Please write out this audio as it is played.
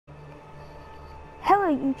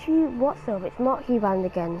Hello YouTube, what's up? It's Mark Band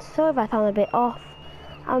again. Sorry if I sound a bit off.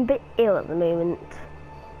 I'm a bit ill at the moment.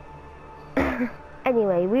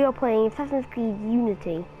 Anyway, we are playing Assassin's Creed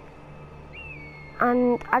Unity.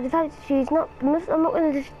 And I decided to choose I'm not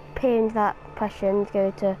going to just peer into that question to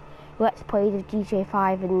go to Let's Plays of GTA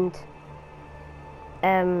 5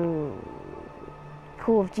 and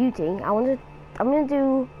Call of Duty. I'm going to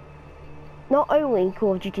do not only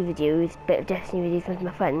Call of Duty videos, a bit of Destiny videos with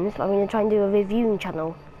my friends, but I'm going to try and do a reviewing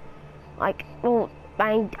channel. Like, well,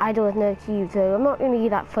 my idol is no cube, so I'm not going to be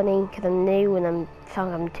that funny because I'm new and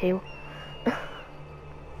I'm 2.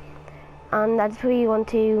 And I just really want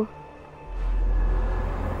to, you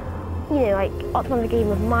know, like, optimize the game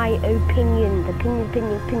with my opinions.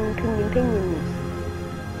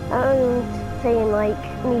 Saying,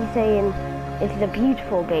 like, me saying this is a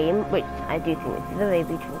beautiful game, which I do think this is a very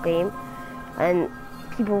beautiful game, and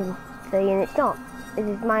people saying it's not. This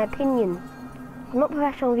is my opinion. I'm not a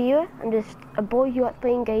professional viewer, I'm just a boy who likes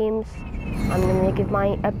playing games. I'm going to give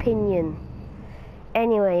my opinion.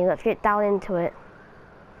 Anyway, let's get down into it.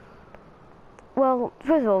 Well,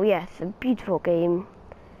 first of all, yes, a beautiful game.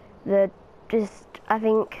 I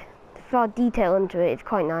think, for detail into it, it's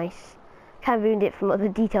quite nice. Kind of ruined it from other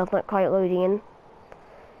details not quite loading in.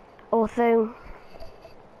 Also,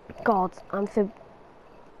 God, I'm so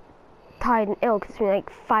tired and ill because it's been like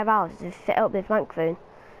 5 hours to set up this microphone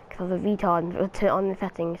because I was a retard and turn on the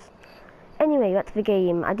settings. Anyway, back to the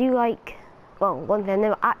game. I do like, well, one thing I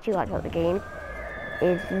never actually liked about the game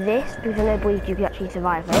is this, because I never believed you could actually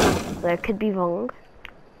survive it, though I could be wrong.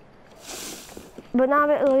 But now a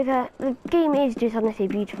bit later, the game is just honestly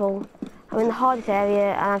beautiful. I'm in the hardest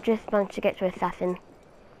area and I've just managed to get to Assassin.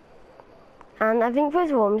 And I think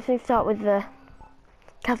first of all I'm just going to start with the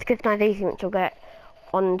customization, which you'll get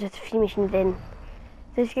on just a few missions in.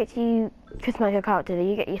 So just get to customize your character.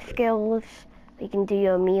 You get your skills, you can do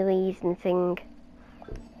your melees and things.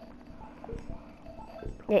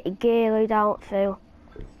 Get your gear loadout, so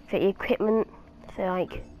get your equipment, so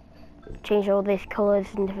like change all these colours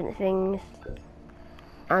and different things.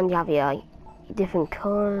 And you have your different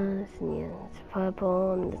colours, and it's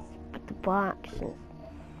purple and the blacks. And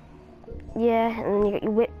yeah, and then you got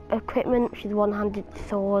your whip equipment, which is one-handed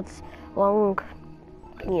swords, long,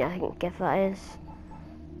 yeah, I guess that is.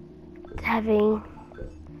 Heavy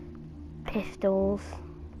pistols.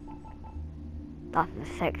 That's the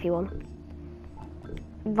sexy one.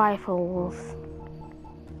 Rifles.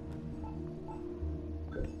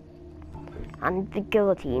 And the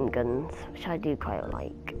guillotine guns, which I do quite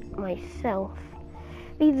like myself.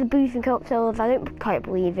 These are boost and co-op cells I don't quite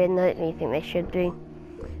believe in, I don't really think they should do.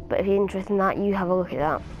 But if you're interested in that, you have a look at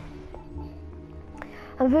that.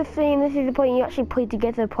 And the first thing, this is the point you actually play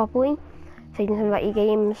together properly, so you can think about your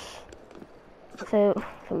games. So,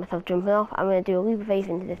 for myself jumping off, I'm going to do a leap of faith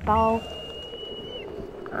into this barrel,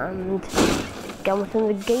 and get on with some of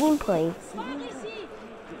the gameplay.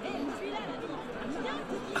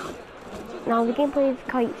 Now the gameplay is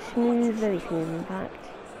quite smooth, very smooth in fact.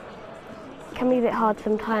 It can be a bit hard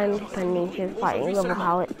sometimes, depending if you're fighting a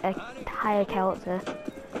higher character,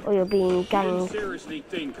 or you're being ganged.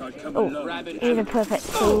 Oh, here's a perfect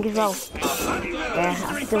thing as well. Yeah,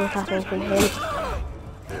 I'm still assassinating him.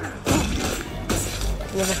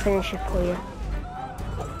 Another finisher for you.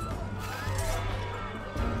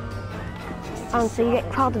 And so you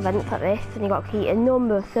get crowd events like this, and you've got to keep a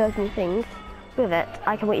number of certain things. With it,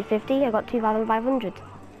 I can wait 50, I got 2,500,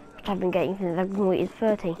 which I've been getting since I've been waiting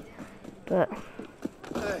 30. But,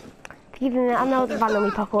 even I know the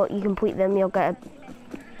randomly pop up, you complete them, you'll get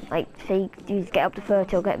like, say you get up to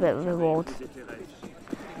 30, you'll get a bit of rewards.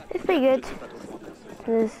 It's pretty good.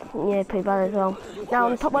 It's, yeah, pretty bad as well. Now,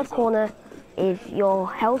 on the top left corner is your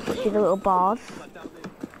health, which is the little bars.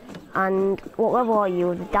 And what level are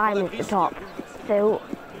you? The diamond at the top. So,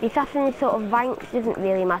 the assassin sort of ranks doesn't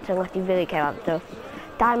really matter unless you really care about stuff.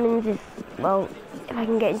 Diamonds is, well, if I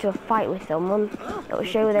can get into a fight with someone, it will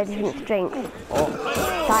show their different strengths. Or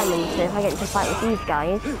diamonds, so if I get into a fight with these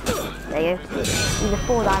guys, there you go. These are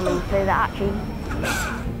 4 diamonds, so they're actually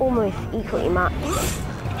almost equally matched.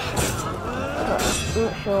 But I'm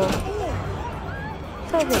not sure.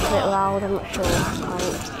 Sorry if it's a bit loud, I'm not sure.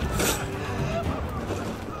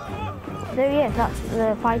 So yeah, that's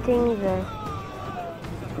the fighting,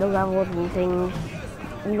 the levels and things.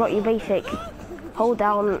 You got your basic, hold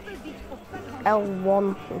down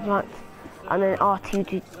L1 in fact, and then R2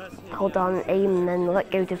 to hold down and aim and then let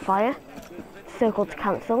go to fire. Circle to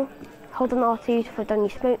cancel. Hold on R2 to put down your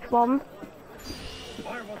smoke bomb.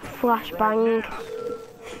 Flashbang.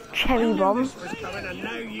 Cherry bomb.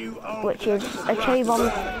 Which is, a cherry bomb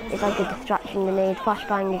is like a distraction grenade.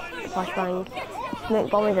 Flashbang is flashbang. smoke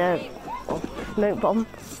bomb is a smoke bomb.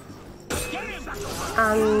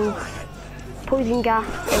 And poison gas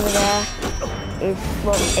over there is,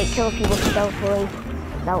 well, it kills people stealthily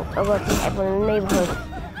without alerting everyone in the neighbourhood.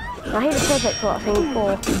 Now here's a perfect sort of thing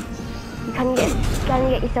for, you can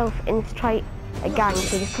get yourself into try a gang,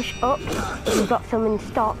 so just push up if you've got some in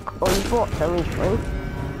stock or you bought some recently.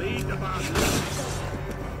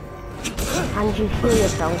 And you heal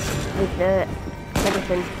yourself with the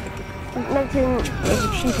medicine. Medicine is the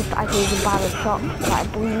cheapest item you can buy in the shop, that I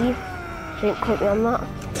believe. So don't quote me on that.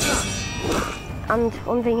 And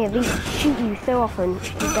one thing here, these shoot you so often,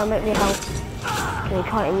 you don't make the health. It can be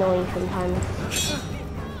quite annoying sometimes.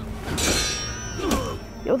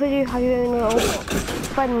 You also do have your own little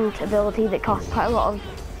friend ability that costs quite a lot of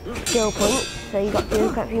skill points, so you've got to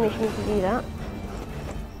do quite a few missions to do that.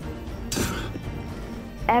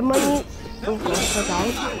 And when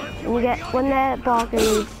when their bar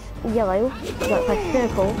goes yellow, so it's like a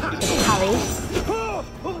circle, it's parry.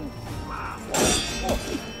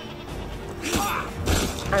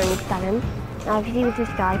 And stab him. Now if you see with this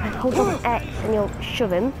guy, hold on X and you'll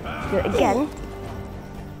shove him. Do it again.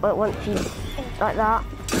 But once he's like that.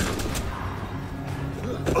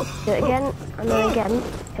 Do it again, and then again.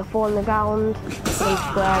 He'll fall on the ground, and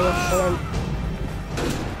square you for him.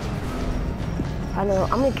 I know,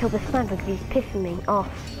 I'm gonna kill the sniper because he's pissing me off.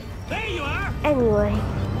 There you are! Anyway,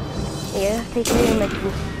 yeah, take away your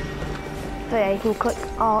medicine. So yeah, you can click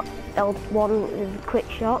L1 with a quick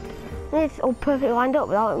shot. And it's all perfectly lined up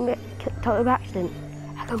without it getting totally by accident.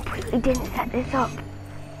 I completely didn't set this up.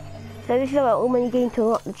 So this is a little mini game to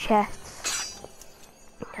unlock the chests.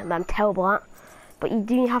 And I'm terrible at. But you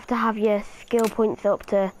do have to have your skill points up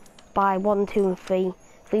to by 1, 2 and 3.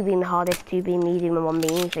 3 being the hardest, 2 being medium and 1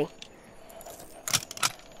 being easy.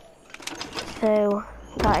 So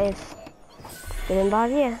that is good and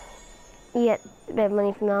bad, yeah. You get a bit of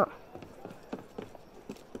money from that.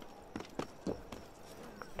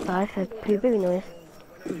 Sorry for poo poo noise.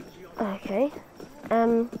 Okay.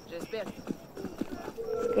 There's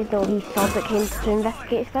no these sods that came to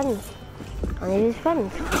investigate his friends. And it is his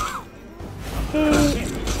friends. Who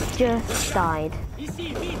just died.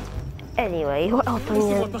 Anyway, what else are we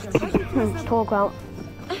going to talk about?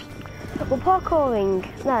 Well, parkouring,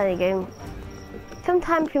 there you go.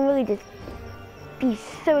 Sometimes can really just be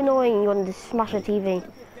so annoying you want to just smash a TV.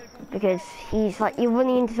 Because he's like, you're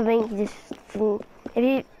running into something, you just, if you're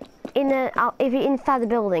inside the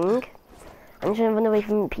building, and you're trying to run away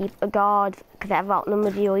from a guard because they've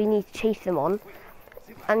outnumbered you, or you need to chase them on,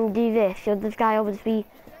 and do this, so this guy will just be,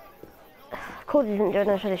 of course he doesn't do it,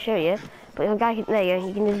 I'm trying to show you, but your guy can, there you go,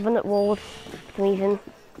 you can just run at walls for some reason.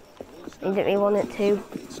 You don't really want it to.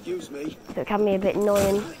 Excuse me. So it can be a bit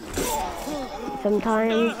annoying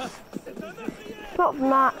sometimes. Apart from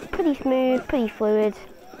that, pretty smooth, pretty fluid.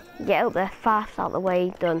 Get up there fast, out the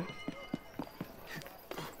way, done.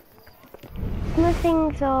 Some of the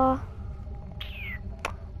things are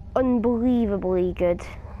unbelievably good.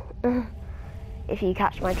 If you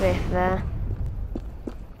catch my drift there.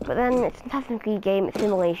 But then it's technically a game, it's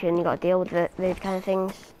simulation, you got to deal with those kind of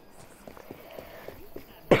things.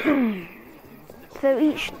 So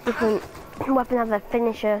each different weapon has a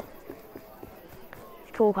finisher.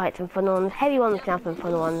 It's cool, quite some fun ones. Heavy ones can have some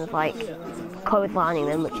fun ones, like clotheslining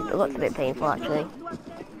them, which looks a bit painful actually.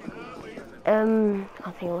 Can't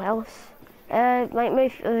think of what else. Like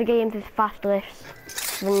most of the games is fast lifts,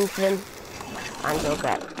 run into them, and you'll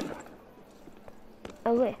get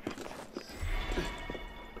a lift.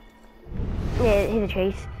 Yeah, here's a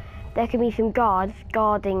chase. There can be some guards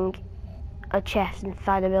guarding a chest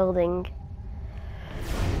inside a building.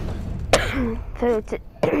 So to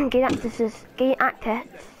gain access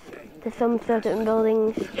to some certain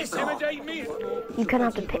buildings, you can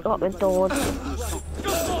have to pick up the doors.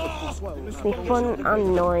 It can be fun and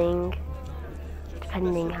annoying,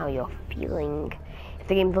 depending how you're feeling. If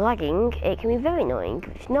the game's lagging, it can be very annoying.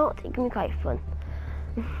 If it's not, it can be quite fun.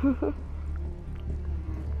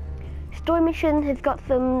 Story mission has got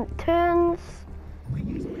some turns.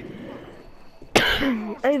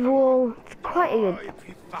 Overall, it's quite a good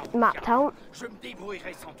mapped out.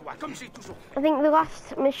 I think the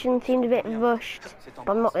last mission seemed a bit rushed, but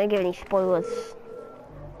I'm not going to give any spoilers.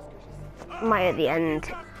 Might at the end.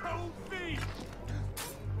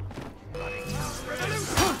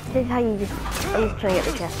 This is how you just, I'm just trying to get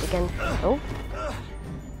the chest again. Oh.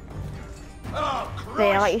 So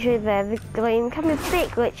yeah, like you showed there, the game can be a bit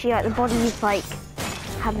glitchy, like the body's like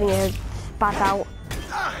having a spat out.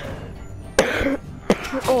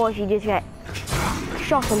 Or if you just get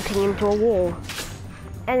shot and ping into a wall.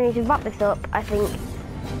 Anyway, to wrap this up, I think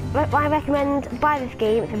I recommend buy this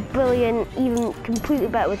game. It's a brilliant, even completely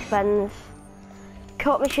better with friends.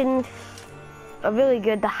 Co-op missions are really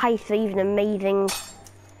good. The heists are even amazing.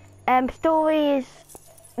 Story is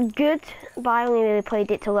good, but I only really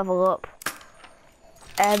played it to level up.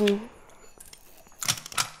 And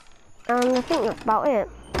I think that's about it.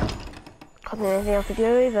 Can't do anything else to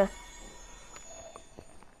go over.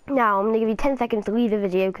 Now I'm going to give you 10 seconds to leave the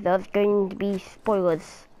video because there's going to be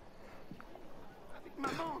spoilers.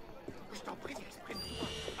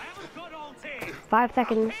 5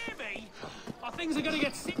 seconds. Our things are going to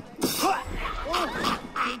get 0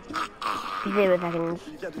 seconds.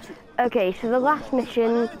 Okay, so the last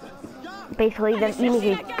mission, basically you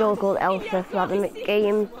meet a girl called Elsa throughout the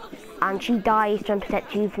game, and she dies trying to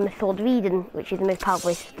protect you from the Sword of Eden, which is the most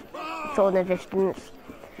powerful sword in existence.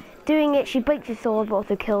 Doing it, she breaks the sword but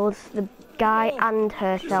also kills the guy and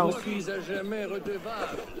herself. You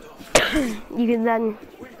can then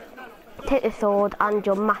take the sword and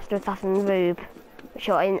your Master Assassin robe, which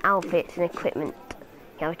are in outfits and equipment.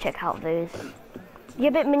 You know, check out those. You get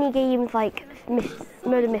a bit mini games like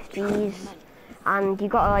murder mysteries, and you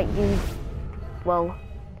gotta like do well.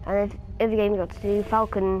 And every game you got to do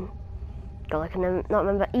Falcon, got like not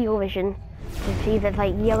remember Eagle Vision to see there's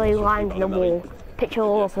like yellow lines in the wall. Picture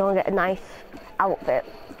all up and I'll get a nice outfit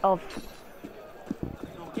of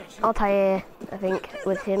Altair, I think,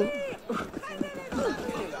 with him.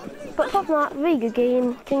 But apart from that, really good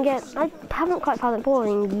game. I haven't quite found it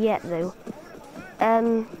boring yet though.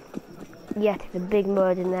 Yeah, there's a big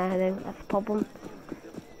murder in there though, that's the problem.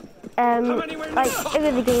 Like every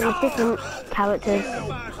other game has different characters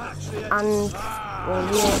and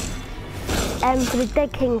well, yeah. For the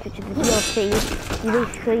Dead Kings, which is the DLC, you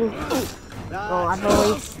basically well, as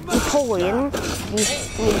always, Napoleon,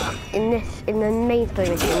 in the main story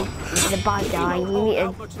mission, the bad guy, you meet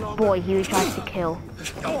a boy who he tries to kill.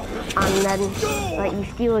 And then, like, you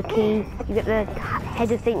steal a key, you get the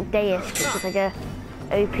head of St. Deus, which is like a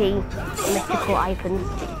OP mystical icon.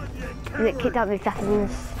 You get kicked out of the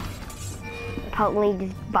assassins, apparently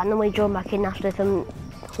just randomly drawn back in after some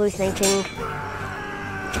hallucinating.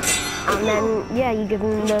 And then, yeah, you give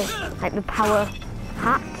them the power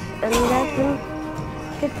hat. And there's some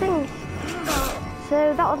good things.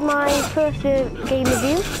 So that was my first game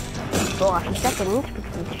review. Well, actually second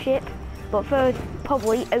because of the ship. But first,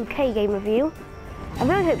 probably okay game review. I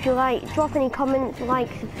really hope you like. Drop any comments, like,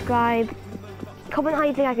 subscribe. Comment how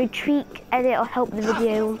you think I could tweak, edit or help the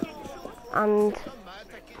video. And,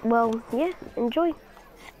 well, yeah, enjoy.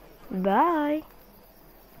 Bye.